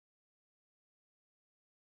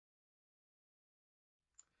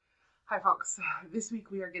Hi folks, this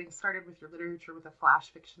week we are getting started with your literature with a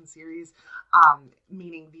flash fiction series,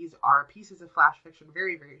 meaning these are pieces of flash fiction,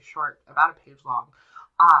 very short, about a page long,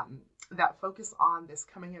 that focus on this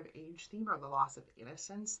coming of age theme or the loss of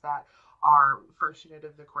innocence that our first unit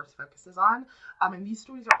of the course focuses on. And these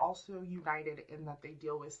stories are also united in that they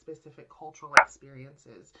deal with specific cultural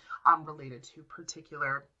experiences related to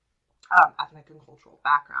particular ethnic and cultural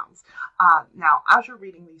backgrounds. Now, as you're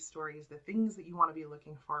reading these stories, the things that you want to be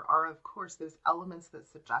looking for are, of course, those elements that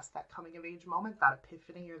suggest that coming of age moment, that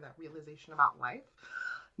epiphany or that realization about life.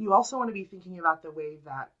 You also want to be thinking about the way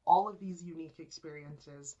that all of these unique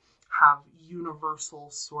experiences have universal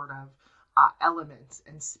sort of elements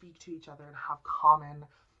and speak to each other and have common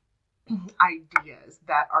ideas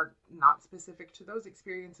that are not specific to those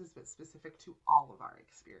experiences, but specific to all of our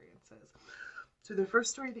experiences. So the first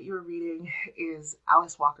story that you're reading is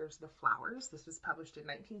Alice Walker's The Flowers. This was published in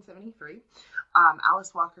 1973.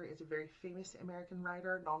 Alice Walker is a very famous American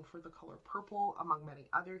writer known for The Color Purple, among many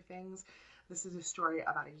other things. This is a story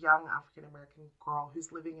about a young African-American girl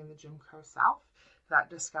who's living in the Jim Crow South that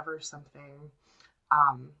discovers something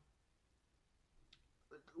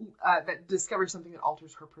that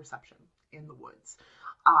alters her perception in the woods.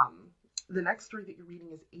 The next story that you're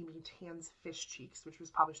reading is Amy Tan's Fish Cheeks, which was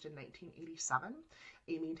published in 1987.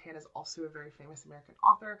 Amy Tan is also a very famous American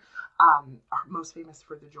author, most famous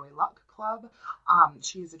for the Joy Luck Club.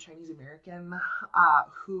 She is a Chinese American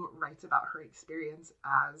who writes about her experience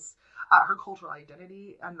as her cultural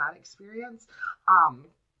identity and that experience.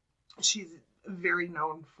 She's very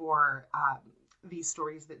known for these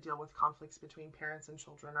stories that deal with conflicts between parents and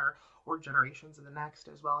children or generations of the next,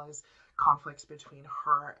 as well as conflicts between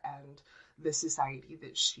her and the society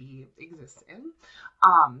that she exists in.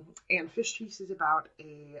 And Fish Cheeks is about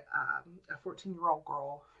a 14-year-old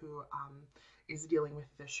girl who is dealing with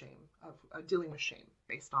the shame of dealing with shame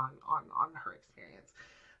based on her experience.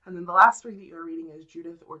 And then the last story that you're reading is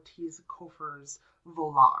Judith Ortiz Cofer's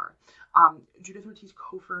Volar. Judith Ortiz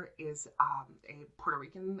Cofer is a Puerto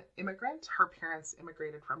Rican immigrant. Her parents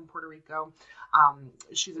immigrated from Puerto Rico.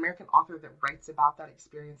 She's an American author that writes about that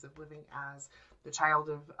experience of living as the child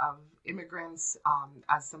of immigrants,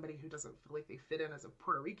 as somebody who doesn't feel like they fit in as a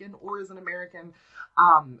Puerto Rican or as an American.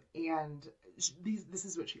 And this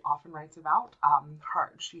is what she often writes about.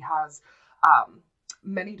 She has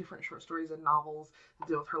many different short stories and novels that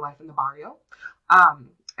deal with her life in the barrio.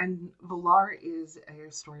 And Volar is a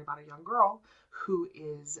story about a young girl who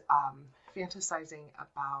is fantasizing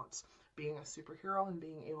about being a superhero and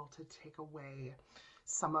being able to take away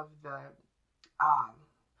some of the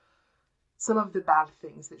bad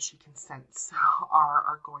things that she can sense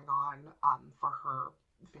are going on for her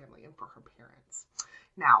family and for her parents.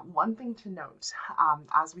 Now, one thing to note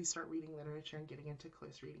as we start reading literature and getting into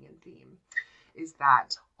close reading and theme is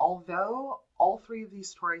that although all three of these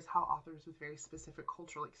stories have authors with very specific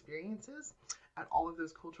cultural experiences, and all of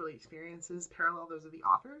those cultural experiences parallel those of the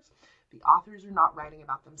authors are not writing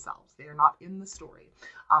about themselves. They are not in the story.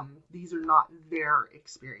 These are not their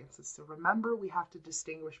experiences. So remember, we have to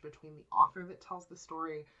distinguish between the author that tells the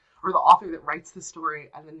story, or the author that writes the story,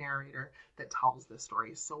 and the narrator that tells the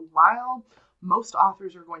story. So while most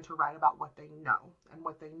authors are going to write about what they know, and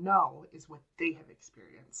what they know is what they have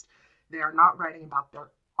experienced, they are not writing about their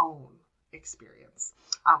own experience,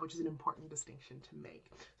 which is an important distinction to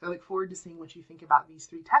make. So I look forward to seeing what you think about these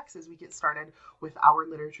three texts as we get started with our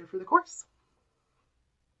literature for the course.